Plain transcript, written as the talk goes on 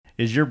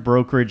Is your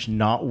brokerage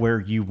not where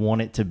you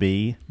want it to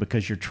be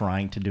because you're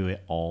trying to do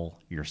it all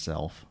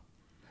yourself?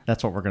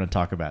 That's what we're going to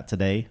talk about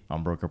today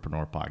on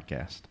Brokerpreneur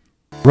Podcast.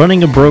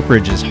 Running a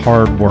brokerage is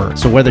hard work,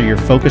 so whether you're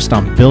focused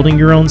on building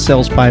your own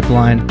sales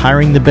pipeline,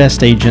 hiring the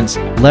best agents,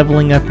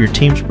 leveling up your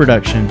team's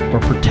production, or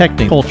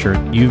protecting culture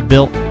you've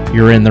built,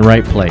 you're in the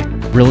right place.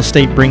 Real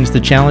estate brings the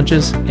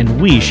challenges,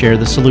 and we share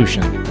the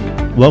solution.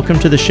 Welcome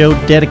to the show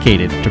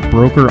dedicated to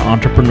broker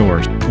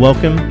entrepreneurs.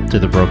 Welcome to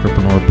the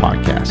Brokerpreneur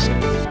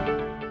Podcast.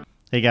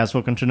 Hey guys,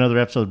 welcome to another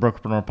episode of the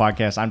Brokerpreneur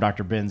Podcast. I'm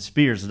Dr. Ben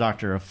Spears, the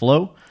Doctor of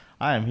Flow.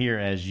 I am here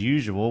as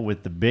usual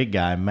with the big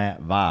guy, Matt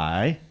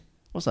Vi.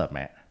 What's up,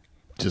 Matt?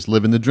 Just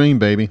living the dream,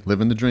 baby.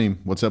 Living the dream.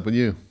 What's up with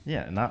you?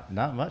 Yeah,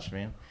 not much,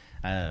 man.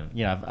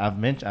 I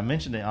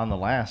mentioned it on the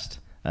last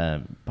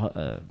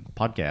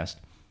podcast,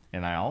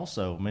 and I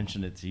also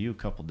mentioned it to you a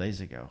couple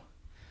days ago.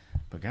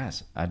 But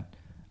guys, I've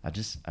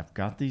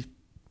got these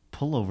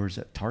pullovers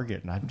at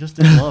Target, and I'm just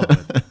in love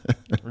with them.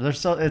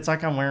 It's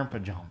like I'm wearing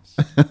pajamas.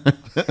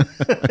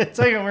 It's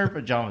like I'm wearing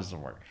pajamas to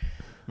work.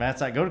 Matt's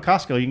like, go to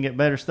Costco, you can get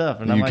better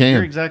stuff. And I'm like,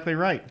 you're exactly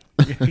right.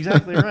 You're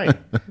exactly right.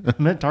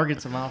 I'm at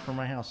Target's a mile from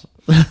my house.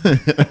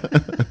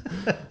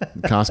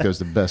 Costco's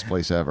the best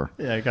place ever.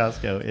 Yeah,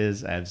 Costco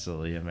is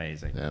absolutely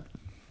amazing. Yep.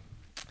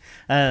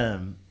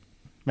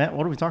 Matt,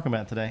 what are we talking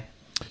about today?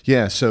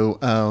 Yeah, so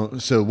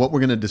what we're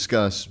going to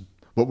discuss,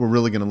 what we're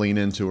really going to lean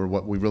into, or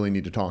what we really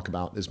need to talk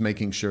about, is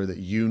making sure that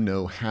you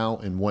know how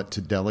and what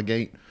to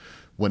delegate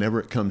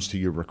whenever it comes to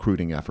your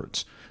recruiting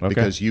efforts. Okay.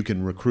 Because you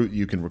can recruit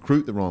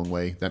the wrong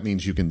way. That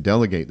means you can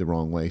delegate the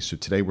wrong way. So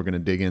today we're going to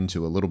dig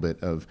into a little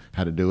bit of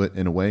how to do it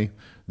in a way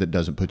that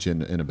doesn't put you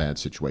in a bad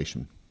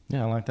situation.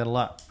 Yeah, I like that a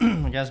lot.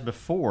 Guys,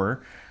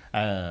 before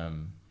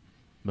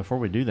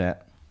we do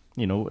that,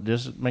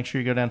 just make sure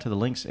you go down to the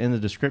links in the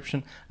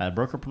description.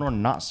 Brokerpreneur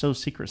Not So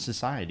Secret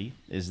Society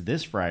is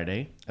this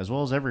Friday, as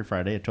well as every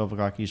Friday at 12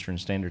 o'clock Eastern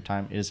Standard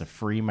Time. It is a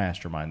free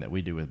mastermind that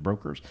we do with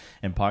brokers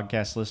and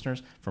podcast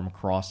listeners from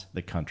across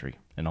the country.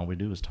 And all we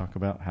do is talk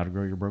about how to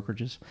grow your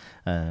brokerages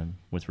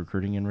with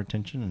recruiting and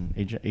retention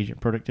and agent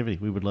productivity.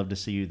 We would love to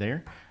see you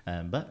there.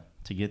 But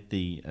to get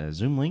the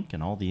Zoom link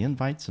and all the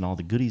invites and all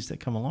the goodies that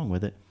come along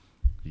with it,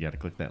 you got to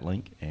click that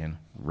link and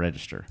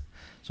register.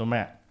 So,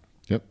 Matt.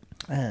 Yep.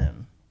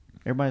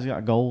 Everybody's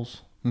got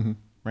goals, mm-hmm.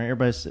 right?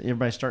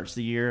 Everybody starts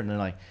the year and they're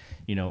like,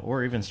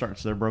 or even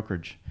starts their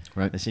brokerage.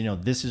 Right. They say,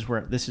 this is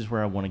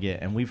where I want to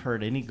get. And we've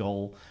heard any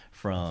goal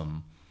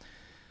from,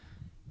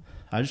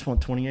 I just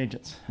want 20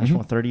 agents. I just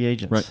want 30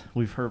 agents. Right.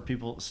 We've heard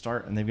people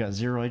start and they've got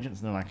 0 agents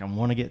and they're like, I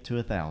want to get to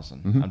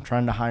 1,000. Mm-hmm. I'm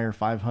trying to hire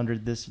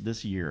 500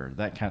 this year.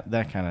 That kind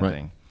of right.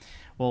 thing.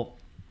 Well,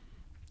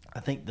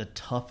 I think the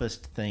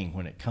toughest thing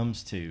when it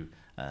comes to,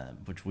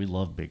 which we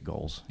love big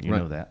goals. You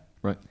know that.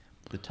 Right.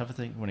 The toughest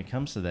thing when it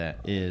comes to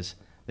that is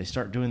they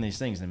start doing these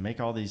things and make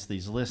all these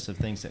lists of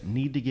things that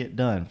need to get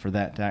done for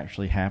that to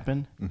actually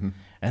happen. Mm-hmm.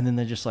 And then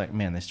they just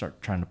they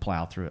start trying to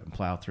plow through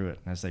it.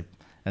 And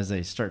as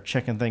they start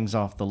checking things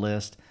off the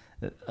list,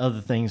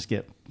 other things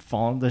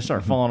they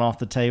start falling off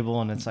the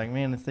table, and it's like,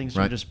 man, the things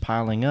are just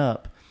piling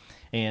up.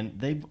 And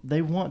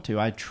they want to.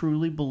 I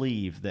truly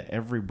believe that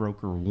every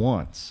broker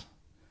wants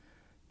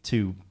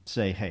to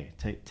say, hey,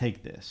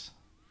 take this.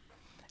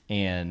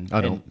 And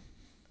I don't.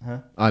 Huh?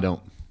 I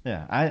don't.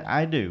 Yeah,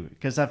 I do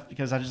because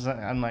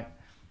I'm like,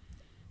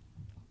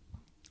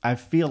 I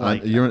feel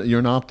like you're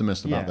an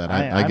optimist about that.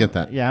 I get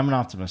that. Yeah, I'm an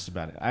optimist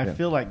about it. I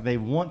feel like they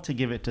want to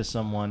give it to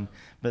someone,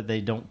 but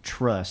they don't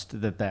trust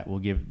that will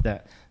get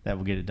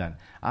it done.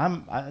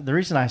 The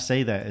reason I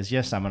say that is,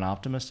 yes, I'm an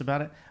optimist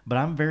about it, but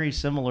I'm very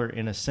similar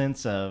in a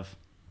sense of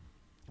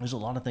there's a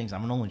lot of things.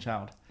 I'm an only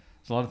child.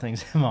 There's a lot of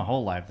things in my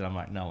whole life that I'm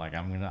like, no, like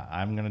I'm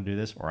gonna do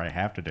this, or I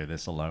have to do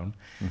this alone,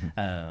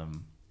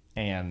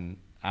 and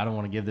I don't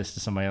want to give this to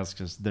somebody else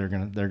because they're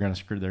gonna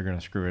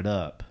screw it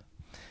up.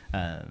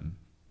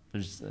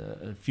 There's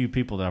a few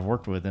people that I've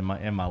worked with in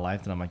my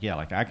life that I'm like, yeah,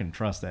 like I can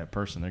trust that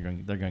person.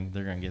 They're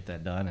gonna get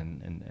that done,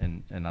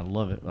 and I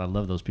love it. I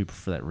love those people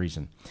for that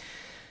reason.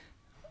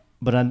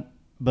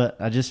 But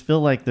I just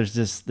feel like there's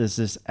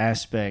this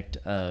aspect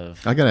of.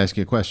 I got to ask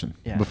you a question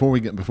before we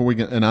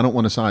get, and I don't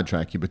want to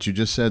sidetrack you, but you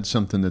just said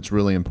something that's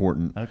really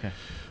important. Okay.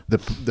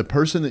 The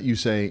person that you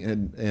say,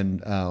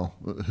 and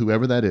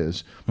whoever that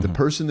is, the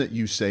person that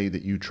you say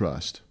that you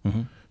trust,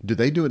 do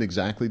they do it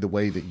exactly the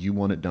way that you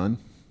want it done?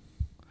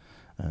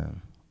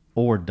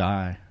 Or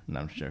die.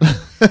 No, I'm joking.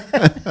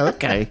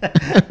 Okay.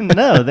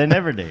 No, they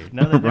never do.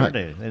 No, they never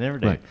do. They never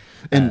do. Right.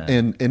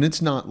 And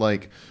it's not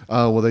like,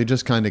 oh, well, they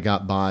just kind of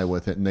got by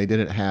with it and they did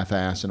it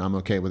half-ass and I'm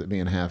okay with it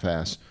being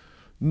half-ass.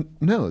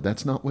 No,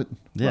 that's not what.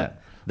 Yeah. Right.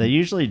 They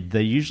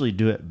usually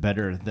do it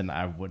better than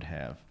I would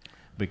have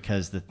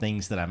because the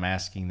things that I'm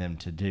asking them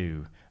to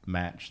do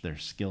match their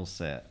skill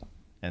set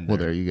and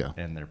there you go.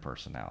 And their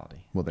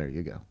personality. Well, there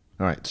you go.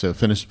 All right. So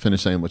finish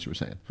saying what you were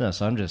saying. Yeah,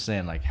 so I'm just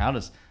saying, like, how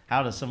does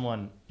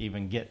someone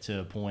even get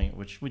to a point,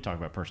 which we talk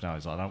about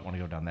personalities a lot. I don't want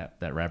to go down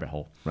that rabbit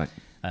hole. Right.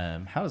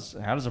 How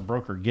does a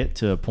broker get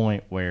to a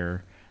point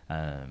where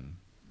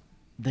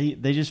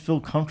they just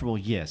feel comfortable.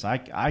 Yes,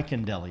 I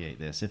can delegate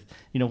this. If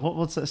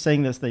what's that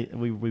saying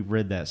we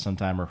read that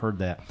sometime or heard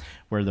that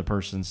where the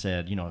person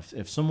said,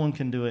 if someone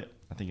can do it,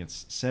 I think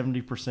it's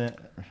 70%.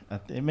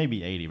 It may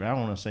be 80, but I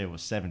don't want to say it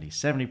was 70.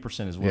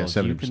 70% as well as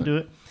 70%. You can do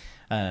it.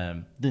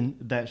 Then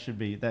that should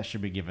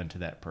be given to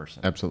that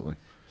person. Absolutely.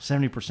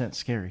 70%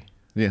 scary.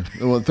 Yeah,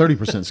 well,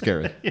 30%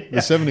 scary. Yeah.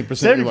 The 70%,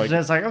 70%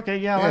 is like, okay,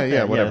 yeah, I like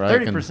that. Whatever.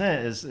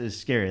 30% is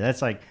scary.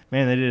 That's like,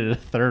 man, they did it a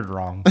third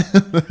wrong.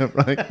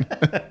 Right.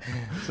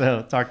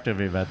 So talk to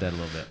me about that a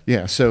little bit.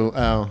 Yeah.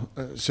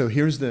 So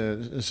here's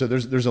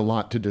there's a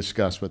lot to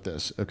discuss with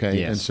this. Okay.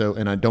 Yes.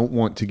 And I don't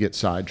want to get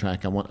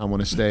sidetracked. I want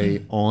to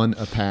stay on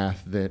a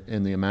path that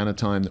in the amount of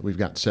time that we've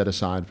got set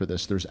aside for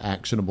this, there's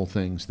actionable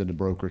things that a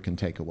broker can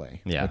take away.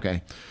 Yeah.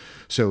 Okay.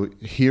 So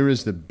here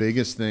is the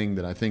biggest thing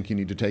that I think you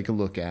need to take a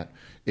look at.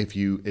 If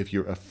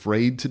you're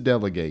afraid to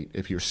delegate,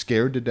 if you're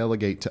scared to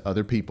delegate to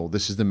other people,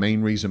 this is the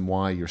main reason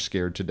why you're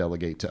scared to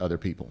delegate to other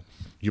people.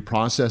 Your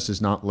process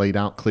is not laid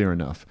out clear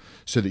enough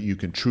so that you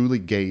can truly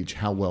gauge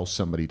how well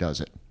somebody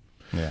does it.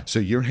 Yeah. So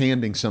you're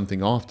handing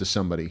something off to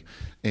somebody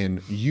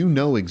and you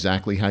know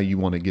exactly how you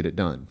want to get it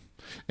done.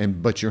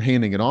 But you're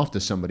handing it off to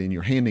somebody and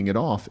you're handing it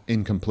off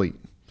incomplete.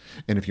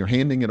 And if you're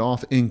handing it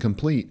off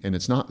incomplete and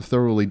it's not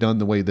thoroughly done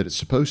the way that it's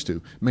supposed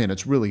to, man,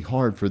 it's really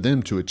hard for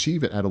them to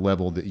achieve it at a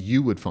level that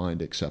you would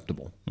find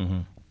acceptable.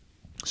 Mm-hmm.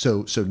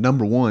 So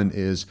number one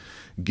is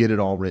get it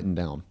all written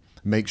down.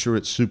 Make sure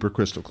it's super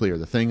crystal clear.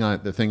 The thing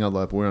I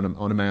love, we're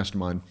on a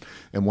mastermind,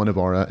 and one of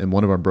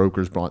our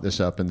brokers brought this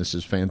up, and this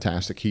is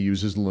fantastic. He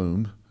uses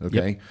Loom,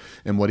 okay? Yep.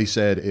 And what he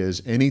said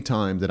is,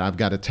 anytime that I've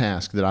got a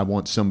task that I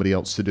want somebody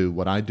else to do,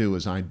 what I do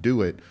is I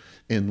do it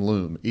in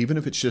Loom. Even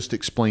if it's just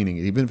explaining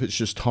it, even if it's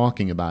just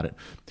talking about it,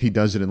 he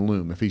does it in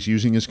Loom. If he's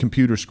using his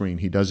computer screen,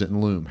 he does it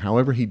in Loom.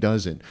 However he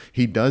does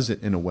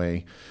it in a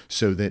way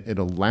so that it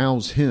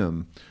allows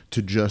him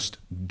to just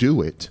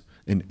do it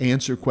and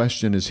answer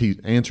questions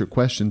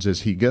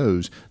as he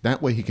goes.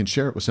 That way he can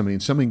share it with somebody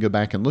and somebody can go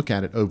back and look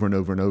at it over and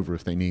over and over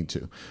if they need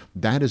to.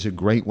 That is a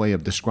great way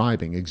of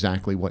describing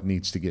exactly what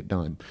needs to get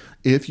done.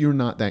 If you're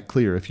not that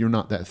clear, if you're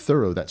not that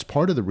thorough, that's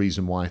part of the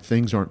reason why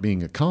things aren't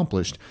being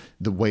accomplished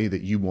the way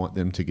that you want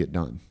them to get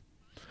done.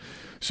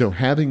 So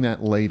having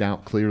that laid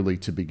out clearly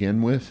to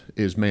begin with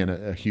is, man,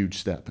 a huge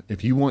step.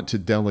 If you want to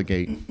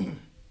delegate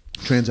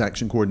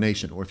transaction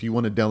coordination, or if you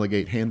want to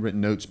delegate handwritten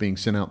notes being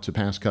sent out to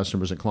past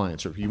customers and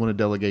clients, or if you want to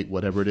delegate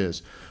whatever it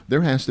is,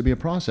 there has to be a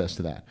process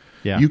to that.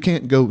 Yeah. You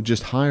can't go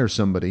just hire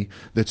somebody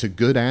that's a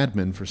good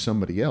admin for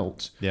somebody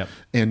else. Yep.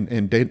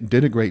 and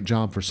did a great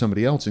job for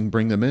somebody else and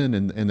bring them in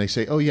and they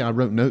say, oh yeah, I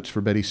wrote notes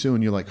for Betty Sue,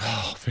 and you're like,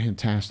 oh,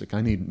 fantastic,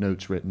 I need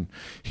notes written.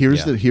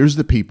 Here's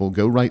the people,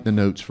 go write the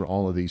notes for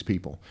all of these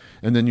people.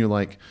 And then you're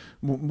like,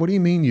 what do you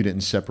mean you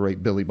didn't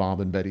separate Billy Bob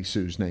and Betty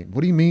Sue's name?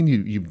 What do you mean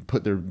you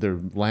put their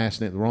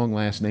last name, the wrong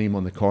last name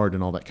on the card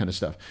and all that kind of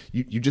stuff?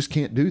 You just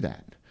can't do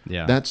that.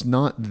 Yeah. That's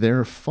not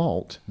their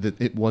fault that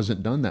it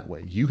wasn't done that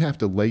way. You have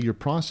to lay your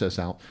process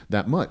out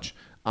that much.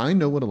 I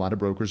know what a lot of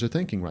brokers are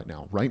thinking right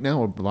now. Right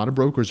now, a lot of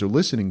brokers are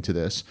listening to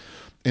this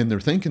and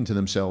they're thinking to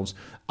themselves,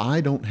 I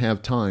don't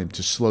have time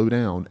to slow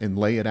down and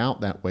lay it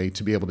out that way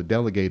to be able to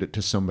delegate it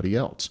to somebody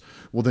else.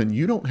 Well, then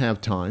you don't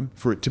have time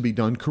for it to be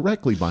done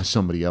correctly by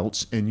somebody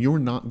else, and you're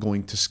not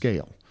going to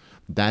scale.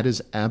 That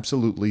is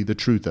absolutely the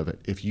truth of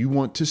it. If you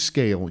want to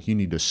scale, you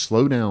need to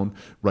slow down,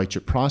 write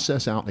your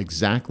process out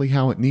exactly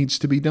how it needs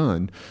to be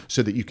done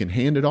so that you can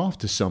hand it off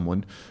to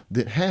someone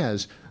that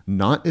has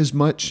not as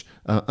much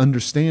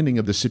understanding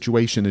of the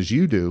situation as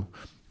you do,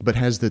 but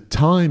has the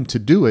time to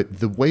do it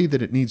the way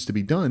that it needs to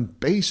be done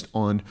based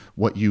on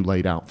what you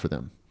laid out for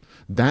them.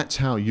 That's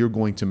how you're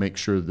going to make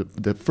sure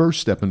that the first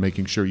step in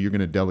making sure you're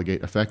going to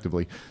delegate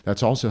effectively.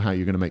 That's also how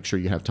you're going to make sure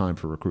you have time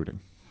for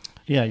recruiting.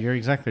 Yeah, you're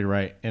exactly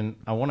right. And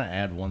I want to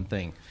add one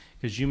thing,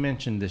 because you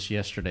mentioned this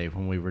yesterday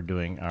when we were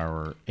doing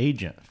our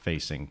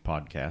agent-facing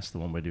podcast, the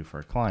one we do for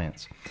our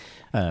clients,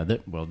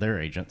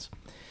 their agents.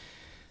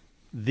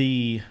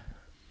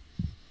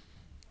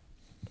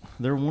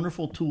 There are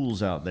wonderful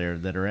tools out there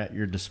that are at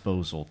your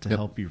disposal to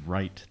help you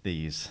write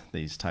these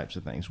types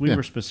of things. We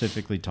were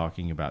specifically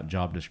talking about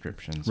job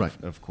descriptions, right?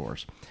 Of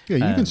course.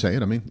 Yeah, you can say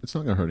it. I mean, it's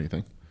not going to hurt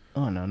anything.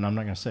 Oh no, I'm not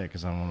going to say it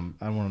because I want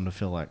them to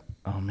feel like,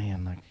 oh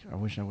man, like I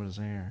wish I was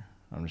there.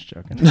 I'm just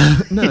joking.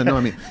 No.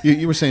 I mean,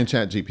 you were saying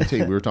Chat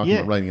GPT. We were talking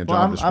about writing a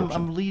job description.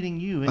 I'm leading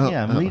you.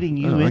 I'm leading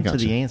you into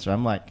the answer.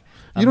 I'm like,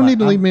 you don't need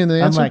to lead me in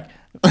the answer.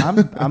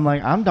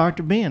 I'm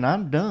Dr. Ben.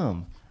 I'm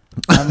dumb.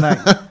 I'm like,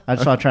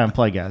 that's why I try and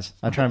play, guys.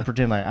 I try and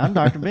pretend like I'm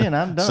Dr. Ben.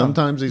 I'm dumb.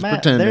 Sometimes he's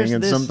pretending,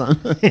 and sometimes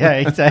yeah,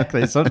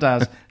 exactly.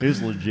 Sometimes he's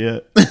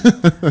legit.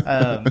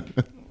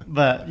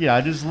 But yeah,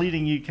 I'm just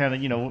leading you kind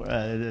of,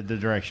 the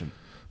direction.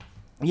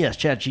 Yes,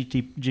 Chat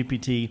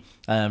GPT,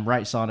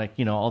 Write-Sonic,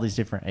 all these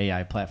different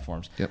AI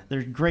platforms. Yep.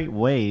 They're great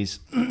ways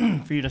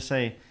for you to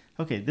say,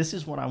 okay, this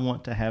is what I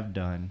want to have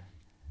done.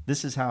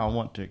 This is how I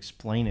want to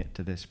explain it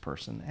to this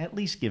person. At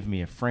least give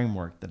me a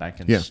framework that I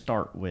can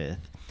start with.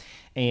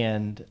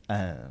 And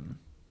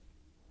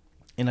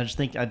And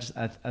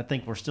I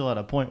think we're still at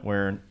a point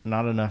where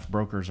not enough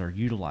brokers are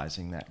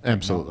utilizing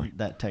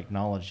that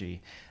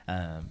technology.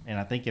 And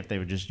I think if they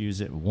would just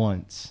use it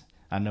once,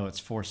 I know it's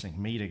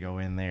forcing me to go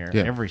in there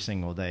every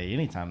single day.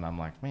 Anytime I'm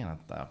like, man,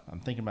 I'm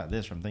thinking about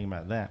this or I'm thinking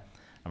about that.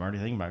 I'm already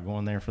thinking about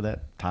going there for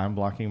that time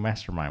blocking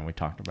mastermind we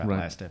talked about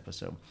last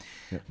episode.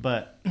 Yep.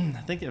 But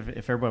I think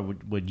if everybody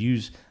would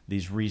use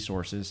these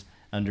resources,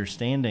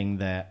 understanding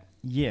that,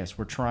 yes,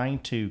 we're trying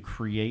to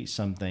create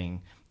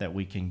something that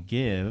we can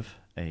give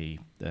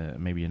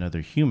maybe another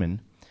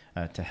human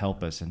to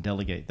help us and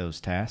delegate those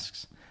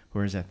tasks.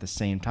 Whereas at the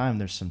same time,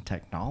 there's some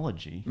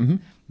technology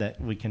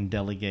that we can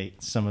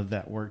delegate some of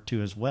that work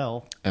to as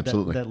well.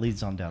 Absolutely, that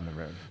leads on down the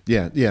road.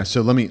 Yeah.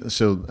 So let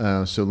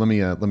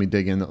me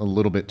dig in a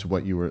little bit to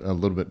what you were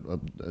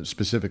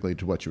specifically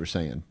to what you were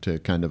saying to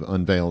kind of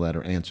unveil that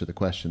or answer the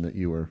question that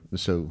you were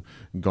so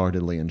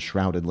guardedly and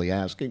shroudedly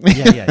asking.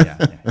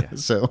 Yeah.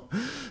 So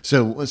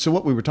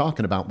what we were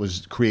talking about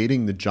was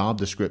creating the job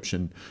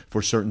description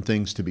for certain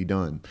things to be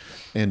done,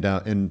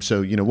 and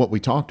so what we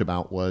talked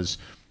about was,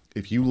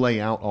 if you lay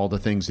out all the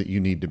things that you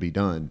need to be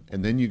done,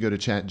 and then you go to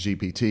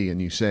ChatGPT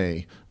and you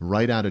say,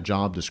 write out a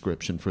job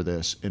description for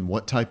this, and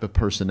what type of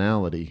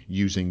personality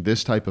using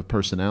this type of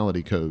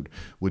personality code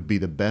would be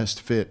the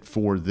best fit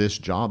for this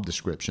job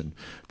description,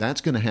 that's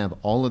going to have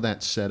all of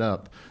that set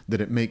up that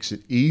it makes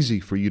it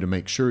easy for you to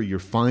make sure you're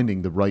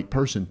finding the right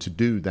person to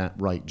do that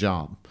right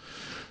job.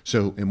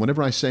 So, and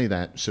whenever I say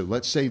that, so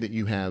let's say that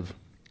you have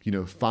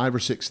 5 or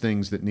 6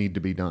 things that need to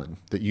be done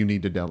that you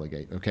need to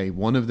delegate. Okay.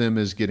 One of them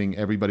is getting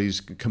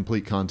everybody's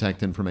complete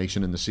contact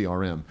information in the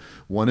CRM.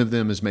 One of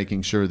them is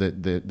making sure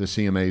that the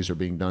CMAs are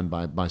being done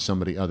by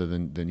somebody other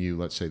than you.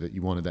 Let's say that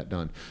you wanted that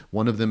done.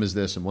 One of them is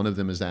this, and one of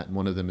them is that, and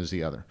one of them is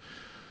the other.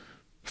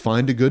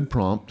 Find a good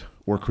prompt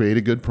or create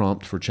a good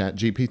prompt for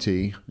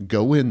ChatGPT.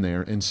 Go in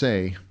there and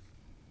say,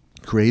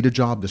 create a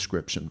job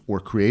description or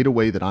create a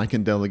way that I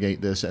can delegate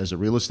this as a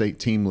real estate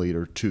team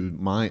leader to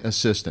my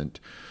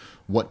assistant.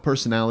 What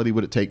personality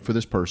would it take for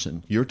this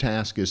person? Your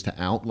task is to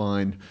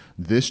outline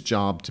this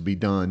job to be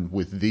done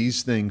with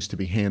these things to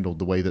be handled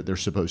the way that they're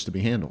supposed to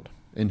be handled,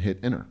 and hit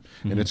enter.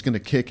 And it's going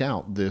to kick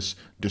out this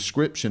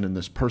description and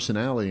this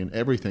personality and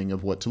everything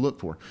of what to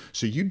look for.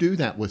 So you do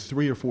that with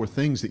 3 or 4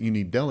 things that you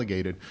need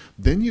delegated.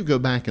 Then you go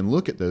back and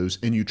look at those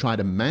and you try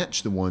to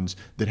match the ones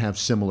that have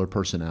similar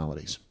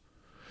personalities.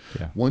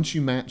 Yeah. Once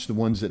you match the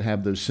ones that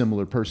have those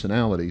similar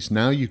personalities,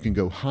 now you can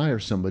go hire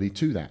somebody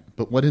to that.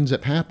 But what ends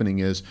up happening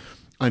is,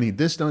 I need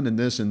this done and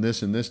this and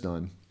this and this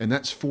done. And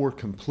that's 4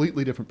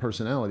 completely different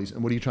personalities.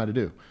 And what do you try to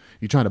do?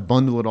 You try to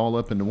bundle it all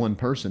up into one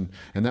person,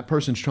 and that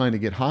person's trying to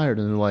get hired,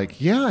 and they're like,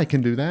 yeah, I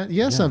can do that.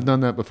 Yes, I've done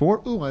that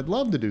before. Ooh, I'd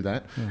love to do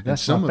that. Yeah,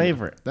 that's my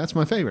favorite. That's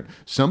my favorite.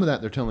 Some of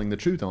that they're telling the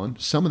truth on.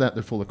 Some of that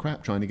they're full of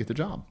crap trying to get the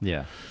job.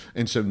 Yeah.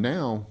 And so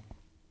now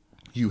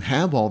you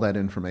have all that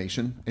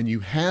information, and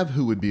you have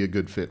who would be a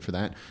good fit for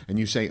that, and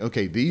you say,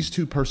 okay, these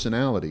 2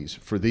 personalities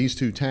for these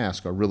 2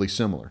 tasks are really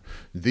similar.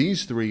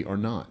 These 3 are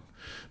not.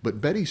 But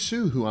Betty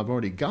Sue, who I've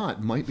already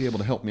got, might be able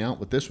to help me out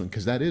with this one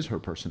because that is her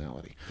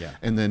personality. Yeah.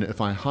 And then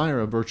if I hire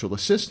a virtual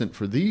assistant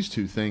for these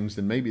 2 things,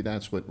 then maybe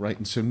that's what, right?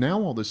 And so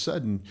now all of a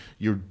sudden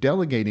you're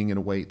delegating in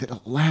a way that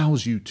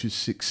allows you to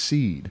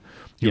succeed.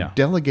 You're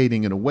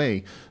delegating in a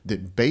way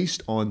that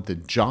based on the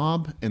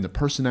job and the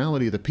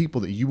personality of the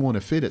people that you want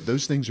to fit it,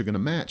 those things are going to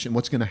match. And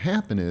what's going to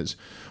happen is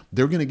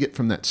they're going to get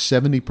from that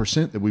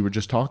 70% that we were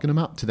just talking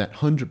about to that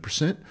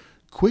 100%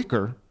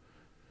 quicker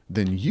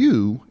than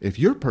you if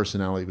your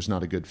personality was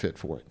not a good fit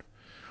for it.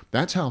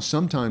 That's how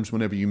sometimes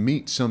whenever you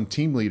meet some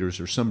team leaders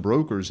or some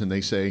brokers and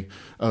they say,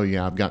 oh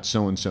yeah, I've got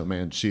so-and-so,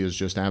 man, she is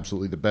just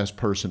absolutely the best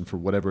person for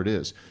whatever it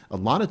is. A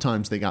lot of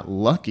times they got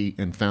lucky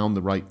and found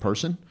the right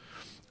person,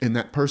 and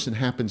that person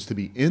happens to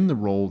be in the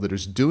role that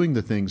is doing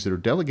the things that are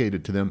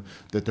delegated to them,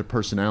 that their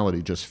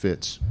personality just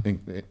fits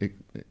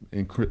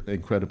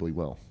incredibly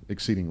well,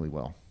 exceedingly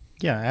well.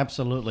 Yeah,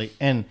 absolutely.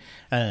 And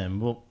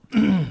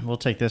we'll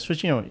take this,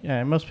 which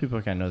most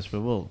people kind of know this, but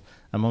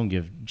I'm going to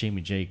give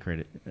Jamie J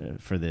credit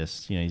for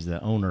this. He's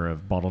the owner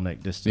of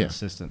Bottleneck Distance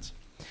Assistance.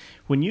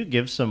 When you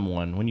give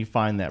someone, when you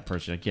find that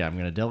person, like, I'm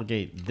going to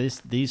delegate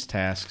these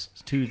tasks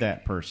to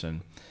that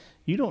person,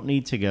 you don't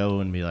need to go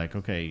and be like,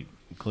 okay,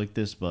 click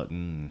this button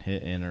and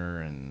hit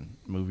enter and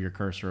move your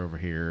cursor over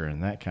here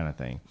and that kind of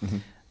thing. Mm-hmm.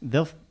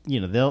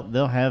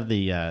 They'll have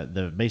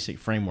the basic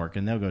framework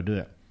and they'll go do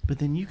it. But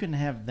then you can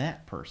have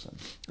that person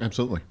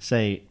absolutely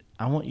say,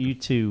 I want you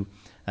to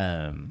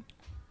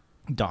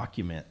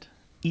document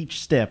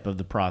each step of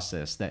the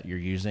process that you're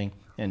using.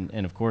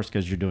 And of course,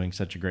 because you're doing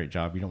such a great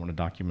job, you don't want to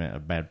document a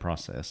bad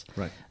process.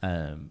 Right.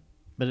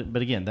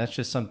 But again, that's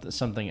just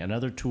something,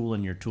 another tool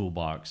in your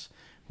toolbox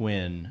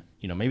when,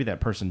 maybe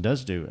that person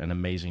does do an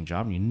amazing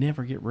job and you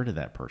never get rid of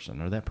that person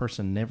or that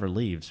person never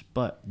leaves,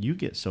 but you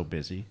get so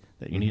busy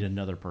that you need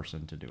another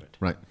person to do it.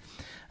 Right.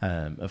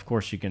 Of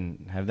course, you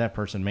can have that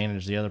person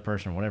manage the other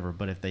person or whatever,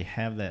 but if they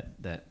have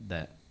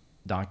that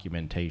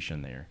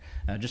documentation there,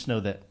 just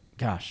know that,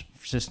 gosh,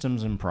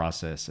 systems and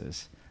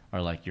processes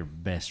are like your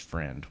best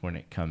friend when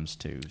it comes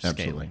to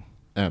scaling.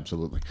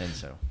 Absolutely. And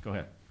so, go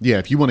ahead. Yeah,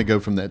 if you want to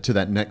go from that to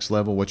that next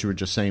level, what you were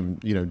just saying,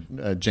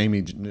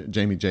 Jamie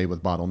J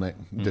with Bottleneck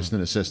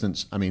Distant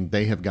Assistance, I mean,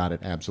 they have got it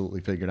absolutely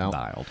figured out.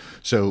 Dialed.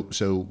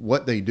 So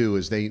what they do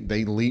is they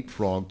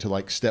leapfrog to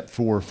like step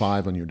 4 or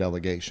 5 on your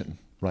delegation.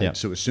 Right. Yep.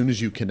 So as soon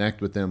as you connect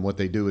with them, what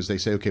they do is they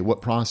say, okay,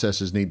 what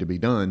processes need to be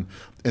done?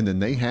 And then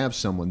they have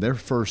someone, their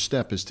first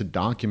step is to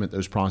document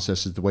those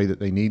processes the way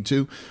that they need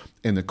to.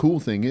 And the cool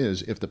thing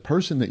is, if the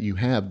person that you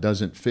have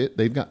doesn't fit,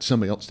 they've got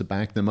somebody else to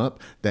back them up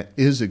that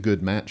is a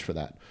good match for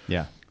that.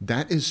 Yeah.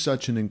 That is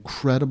such an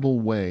incredible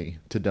way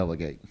to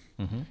delegate.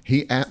 Mm-hmm.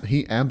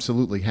 He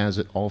absolutely has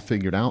it all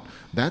figured out.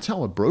 That's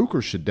how a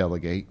broker should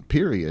delegate,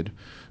 period.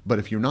 But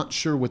if you're not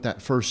sure what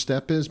that first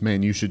step is,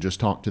 man, you should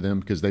just talk to them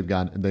because they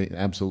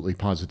absolutely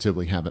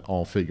positively have it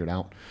all figured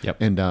out.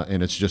 Yep. And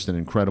it's just an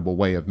incredible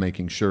way of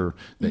making sure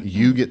that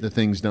you get the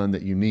things done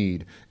that you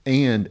need.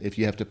 And if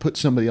you have to put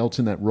somebody else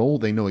in that role,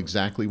 they know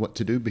exactly what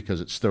to do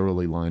because it's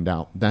thoroughly lined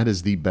out. That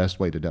is the best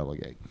way to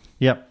delegate.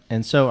 Yep.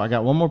 And so I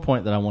got one more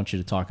point that I want you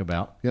to talk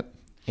about. Yep.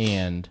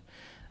 And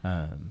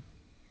I'm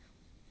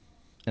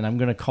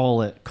going to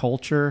call it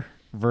culture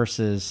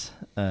versus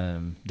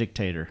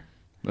dictator.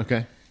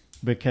 Okay.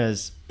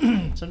 Because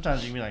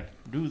sometimes you can be like,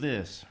 do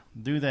this,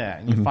 do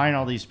that. And you find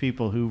all these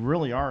people who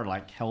really are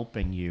like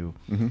helping you.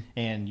 Mm-hmm.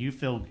 And you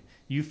feel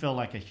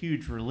like a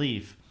huge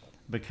relief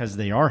because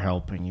they are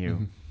helping you.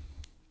 Mm-hmm.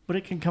 But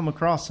it can come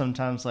across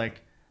sometimes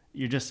like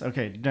you're just,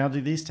 okay, now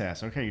do these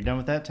tasks. Okay, you're done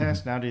with that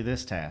task, now do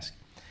this task.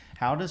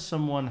 How does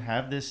someone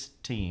have this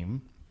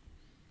team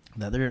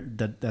that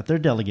they're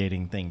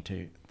delegating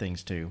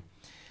things to,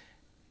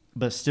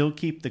 but still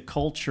keep the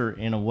culture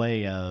in a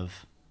way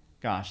of,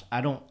 gosh,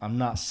 I'm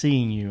not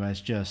seeing you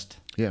as just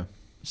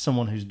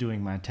someone who's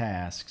doing my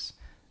tasks.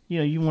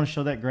 You want to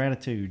show that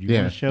gratitude. You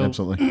want to show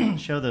absolutely.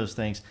 show those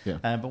things. Yeah.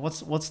 But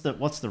what's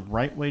the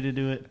right way to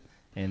do it?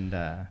 And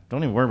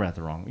don't even worry about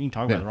the wrong. You can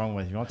talk about the wrong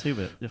way if you want to,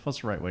 but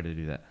what's the right way to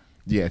do that?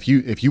 Yeah,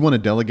 if you want to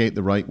delegate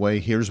the right way,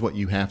 here's what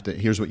you have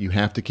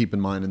to keep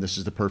in mind, and this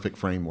is the perfect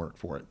framework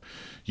for it.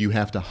 You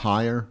have to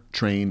hire,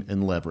 train,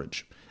 and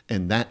leverage.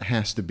 And that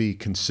has to be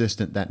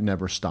consistent. That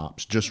never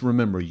stops. Just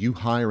remember, you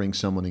hiring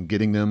someone and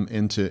getting them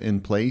in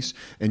place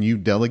and you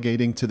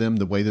delegating to them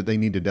the way that they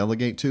need to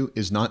delegate to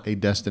is not a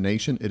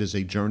destination. It is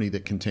a journey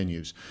that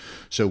continues.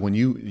 So when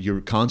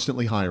you're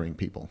constantly hiring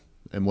people,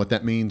 and what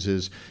that means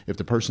is if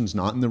the person's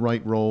not in the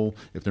right role,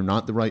 if they're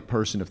not the right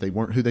person, if they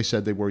weren't who they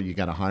said they were, you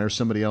got to hire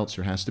somebody else.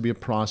 There has to be a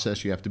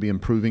process. You have to be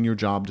improving your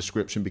job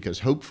description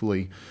because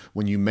hopefully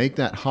when you make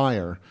that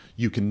hire,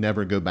 you can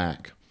never go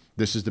back.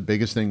 This is the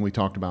biggest thing we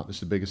talked about. This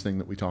is the biggest thing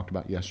that we talked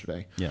about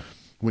yesterday. Yeah.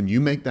 When you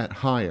make that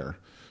hire,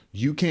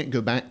 you can't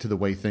go back to the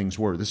way things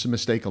were. This is a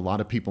mistake a lot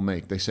of people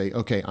make. They say,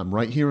 okay, I'm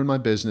right here in my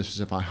business.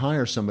 If I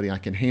hire somebody, I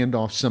can hand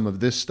off some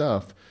of this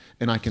stuff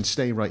and I can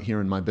stay right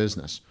here in my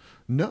business.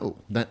 No,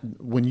 that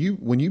when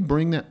you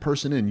bring that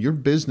person in, your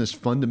business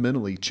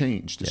fundamentally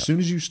changed. As soon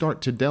as you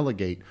start to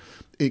delegate,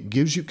 it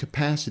gives you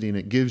capacity and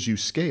it gives you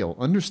scale.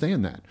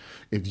 Understand that.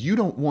 If you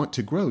don't want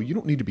to grow, you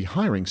don't need to be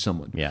hiring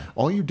someone. Yeah.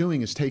 All you're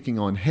doing is taking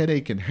on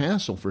headache and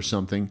hassle for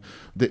something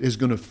that is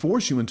going to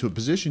force you into a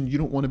position you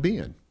don't want to be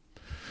in.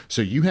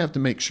 So you have to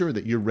make sure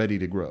that you're ready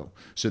to grow.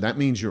 So that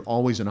means you're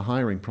always in a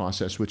hiring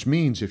process, which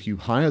means if you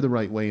hire the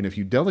right way and if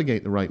you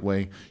delegate the right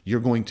way, you're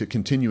going to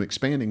continue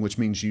expanding, which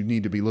means you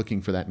need to be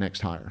looking for that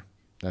next hire.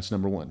 That's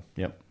number one.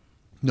 Yep.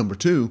 Number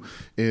two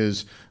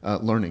is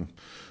learning.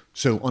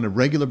 So on a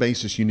regular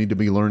basis, you need to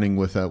be learning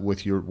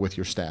with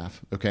your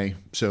staff. Okay.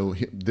 So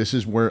this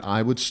is where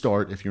I would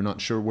start. If you're not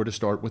sure where to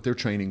start with their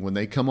training, when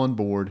they come on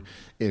board,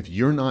 if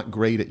you're not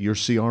great at your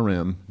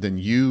CRM, then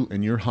you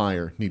and your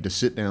hire need to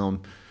sit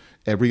down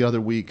every other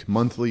week,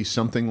 monthly,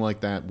 something like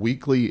that,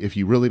 weekly, if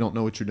you really don't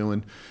know what you're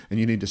doing, and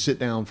you need to sit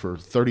down for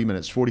 30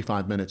 minutes,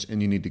 45 minutes,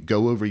 and you need to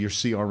go over your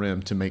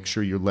CRM to make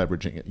sure you're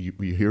leveraging it.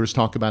 You hear us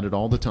talk about it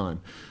all the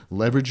time.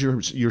 Leverage your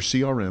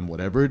CRM,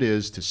 whatever it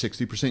is, to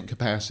 60%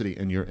 capacity,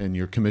 and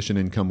your commission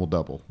income will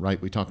double,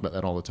 right? We talk about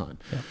that all the time.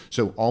 Yeah.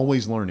 So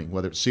always learning,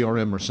 whether it's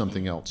CRM or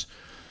something else.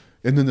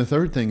 And then the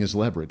third thing is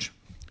leverage.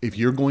 If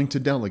you're going to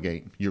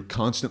delegate, you're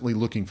constantly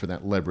looking for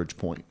that leverage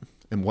point.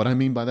 And what I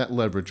mean by that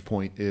leverage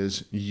point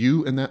is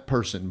you and that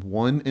person,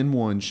 1 and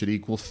 1 should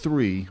equal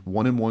 3.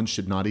 1 and 1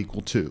 should not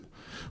equal 2.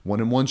 1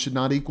 and 1 should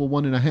not equal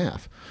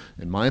 1.5.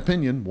 In my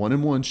opinion, 1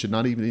 and 1 should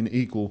not even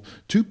equal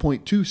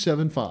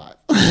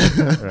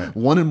 2.275. Right.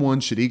 1 and 1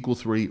 should equal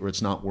 3 or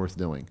it's not worth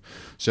doing.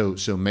 So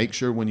make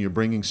sure when you're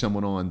bringing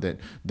someone on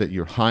that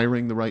you're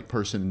hiring the right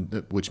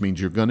person, which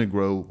means you're going to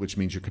grow, which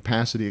means your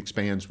capacity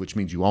expands, which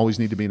means you always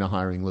need to be in a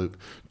hiring loop.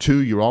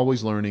 2, you're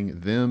always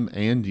learning, them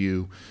and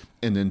you.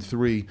 And then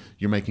 3,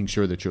 you're making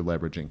sure that you're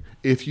leveraging.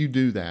 If you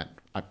do that,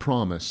 I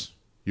promise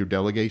your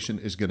delegation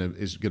is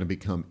gonna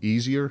become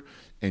easier,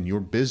 and your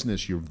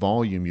business, your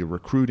volume, your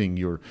recruiting,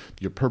 your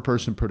per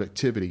person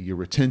productivity, your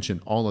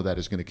retention, all of that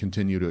is going to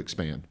continue to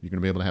expand. You're going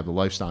to be able to have the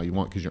lifestyle you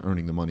want because you're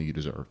earning the money you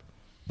deserve.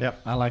 Yep,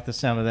 I like the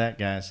sound of that,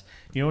 guys.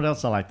 You know what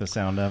else I like the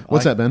sound of?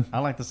 What's that, Ben? I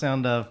like the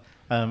sound of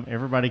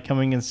everybody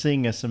coming and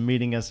seeing us and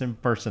meeting us in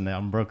person now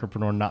in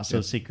Brokerpreneur Not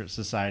So Secret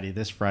Society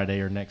this Friday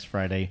or next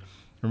Friday.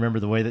 Remember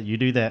the way that you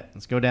do that.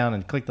 Let's go down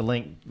and click the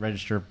link,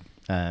 register.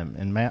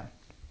 And Matt,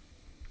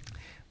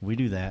 we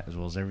do that as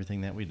well as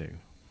everything that we do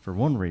for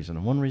one reason,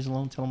 and one reason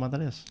alone. Tell them what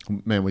that is.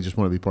 Man, we just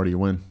want to be part of your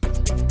win.